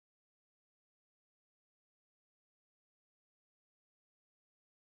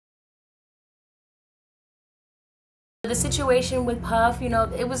the situation with Puff, you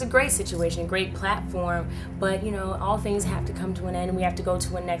know, it was a great situation, great platform, but, you know, all things have to come to an end and we have to go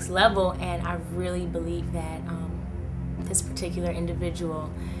to a next level, and I really believe that this particular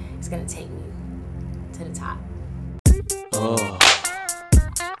individual is going to take me to the top. Oh,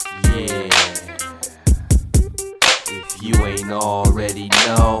 yeah. If you ain't already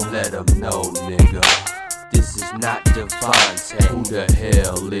know, let them know, nigga. This is not Devontae. Who the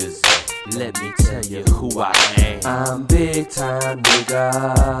hell is it? Let me tell you who I am. I'm big time, nigga.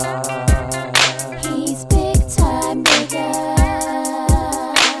 He's big time, nigga.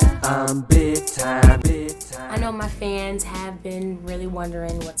 I'm big time, big time. I know my fans have been really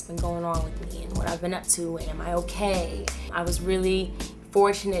wondering what's been going on with me and what I've been up to and am I okay? I was really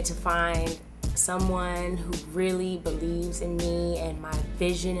fortunate to find someone who really believes in me and my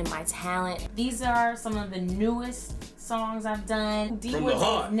vision and my talent. These are some of the newest songs I've done. From the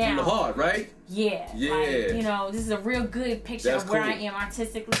heart, right? Yeah. Yeah. Like, you know, this is a real good picture That's of where cool. I am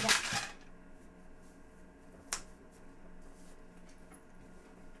artistically.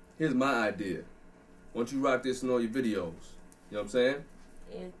 Here's my idea. Why don't you rock this in all your videos? You know what I'm saying?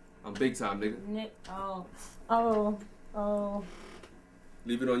 I'm big time, nigga. Oh.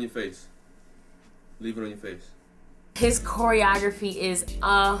 Leave it on your face. Leave it on your face. His choreography is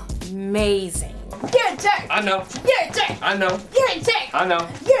amazing. You're a jerk. I know. You're a jerk. I know. You're a jerk. I know.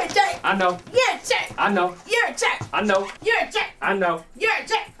 You're a jerk. I know. You're a jerk. I know. You're a jerk. I know. You're a jerk. I know. You're a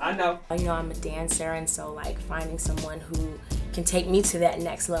jerk. I know. You know, I'm a dancer, and so like finding someone who can take me to that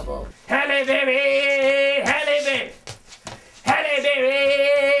next level. Halle Berry, Halle Berry, Halle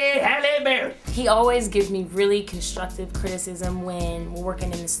Berry, Halle Berry. He always gives me really constructive criticism when we're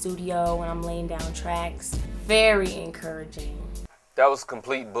working in the studio, when I'm laying down tracks. Very encouraging. That was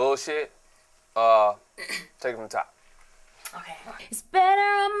complete bullshit. Take it from the top. Okay. It's better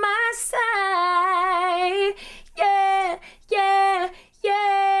on my side. Yeah, yeah,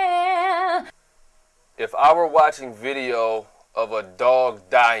 yeah. If I were watching video of a dog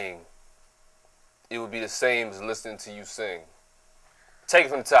dying, it would be the same as listening to you sing. Take it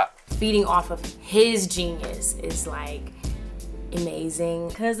from the top. Feeding off of his genius is like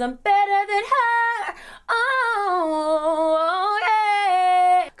amazing. 'Cause I'm better than her. Oh,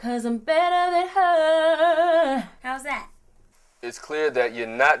 yeah. 'Cause I'm better than her. How's that? It's clear that you're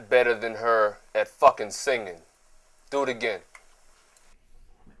not better than her at fucking singing. Do it again.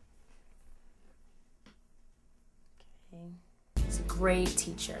 He's a great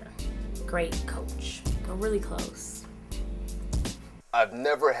teacher, great coach. We're really close. I've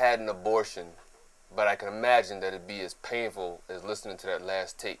never had an abortion, but I can imagine that it'd be as painful as listening to that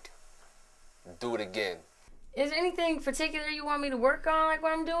last take. Do it again. Is there anything particular you want me to work on, like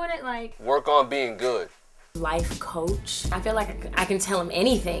when I'm doing it? Like Work on being good. life coach. I feel like I can tell him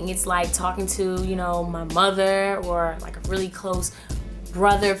anything. It's like talking to, you know, my mother or like a really close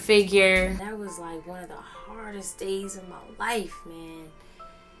brother figure. That was like one of the hardest days of my life, man.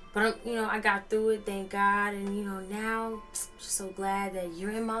 But you know, I got through it, thank God. And you know, now I'm just so glad that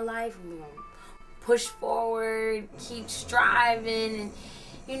you're in my life. I'm gonna push forward, keep striving, and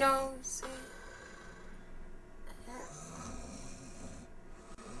you know.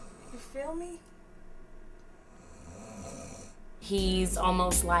 You feel me? He's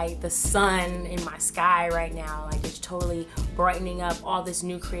almost like the sun in my sky right now. Like it's totally brightening up all this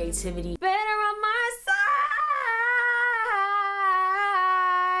new creativity. Better on my side.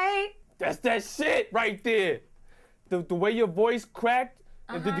 That's that shit right there. The way your voice cracked,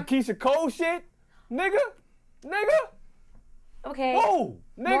 the Keisha Cole shit, nigga. Okay. Whoa,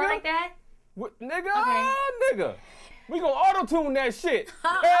 nigga. More like that? What, nigga, Okay. nigga. We gonna auto-tune that shit.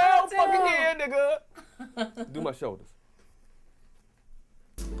 Hell fucking yeah, nigga. Do my shoulders.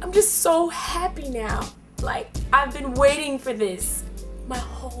 I'm just so happy now. Like, I've been waiting for this my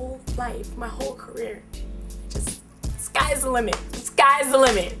whole life, my whole career. Just, sky's the limit. Sky's the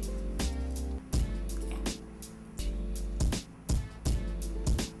limit.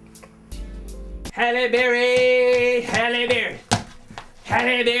 Halle Berry, Halle Berry,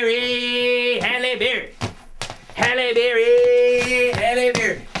 Halle Berry, Halle Berry, Halle Berry, Halle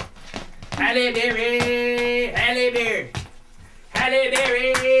Berry, Halle Berry.